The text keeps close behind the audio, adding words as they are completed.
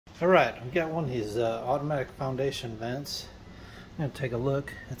Alright, we got one of these automatic foundation vents. I'm going to take a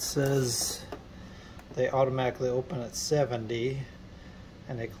look. It says they automatically open at 70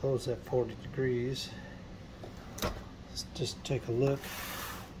 and they close at 40 degrees. Let's just take a look.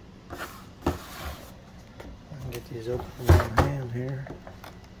 I can get these open with one hand here.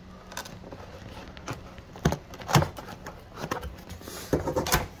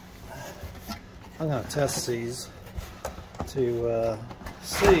 I'm going to test these to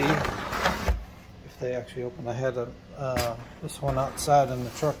see if they actually open. I had this one outside in the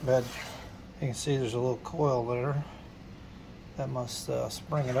truck bed. You can see there's a little coil there that must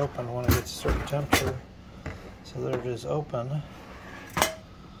spring it open when it gets a certain temperature. So there it is, open,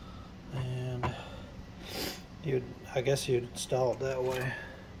 and I guess you'd install it that way.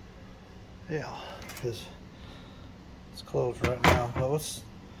 Yeah, because it's closed right now. But let's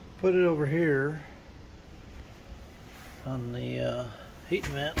put it over here on the heat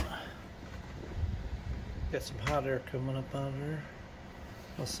vent. Got some hot air coming up out of there.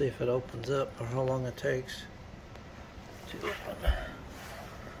 Let's see if it opens up or how long it takes to open.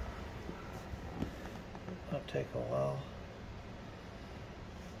 It'll take a while.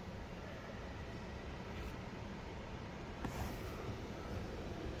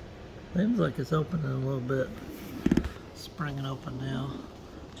 Seems like it's opening a little bit. Springing open now,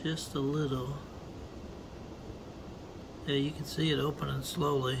 just a little. Yeah, you can see it opening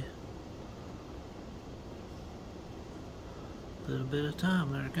slowly. Little bit of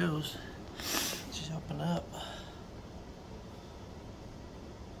time, there it goes. She's opened up.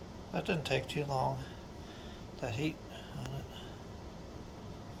 That didn't take too long. That heat on it.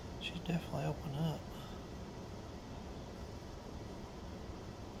 She definitely opened up.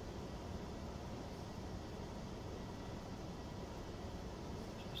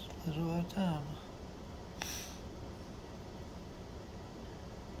 Just a little at a time.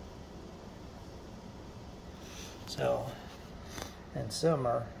 So, in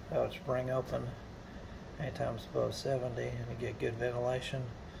summer, I would spring open anytime it's above 70 and you get good ventilation.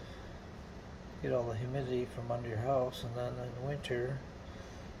 Get all the humidity from under your house, and then in winter,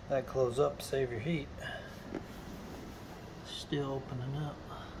 that close up, save your heat. Still opening up.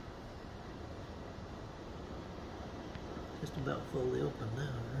 Just about fully open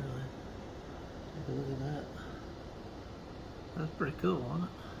now, really. Take a look at that. That's pretty cool, isn't it?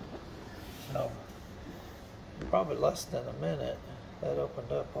 So, probably less than a minute, that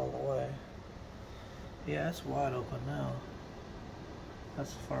opened up all the way. Yeah, it's wide open now. That's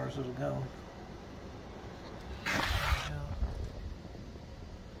as far as it'll go.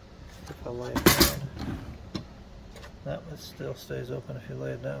 If I lay it down, that one still stays open if you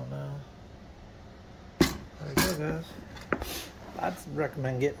lay it down now. There you go, guys. I'd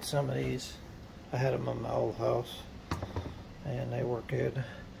recommend getting some of these. I had them in my old house and they work good.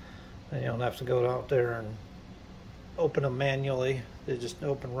 And you don't have to go out there and open them manually. They just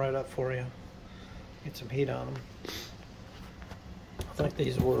open right up for you. Get some heat on them. I think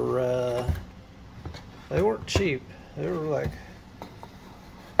these were they weren't cheap. They were like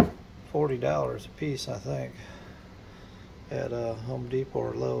 $40 a piece, I think, at Home Depot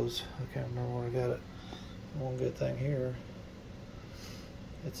or Lowe's. I can't remember where I got it. One good thing here,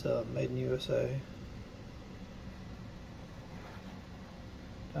 it's made in USA.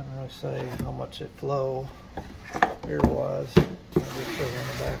 Doesn't really say how much it flow air-wise. Maybe it shows on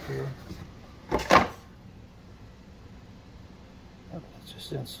the back here. It's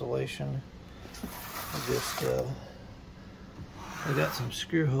just insulation. I got some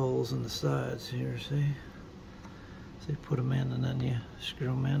screw holes in the sides here, see? So you put them in and then you screw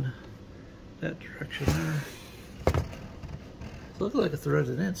them in that direction there. Looks like a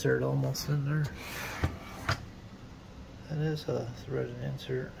threaded insert almost in there. That is a threaded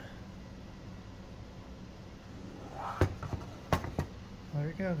insert. There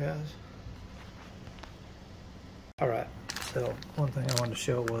you go, guys. Alright, so one thing I wanted to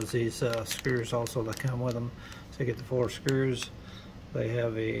show was these screws also that come with them. So you get the 4 screws. They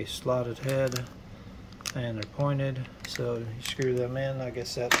have a slotted head and they're pointed, so you screw them in. I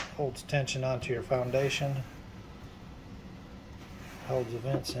guess that holds tension onto your foundation, holds the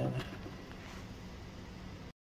vents in.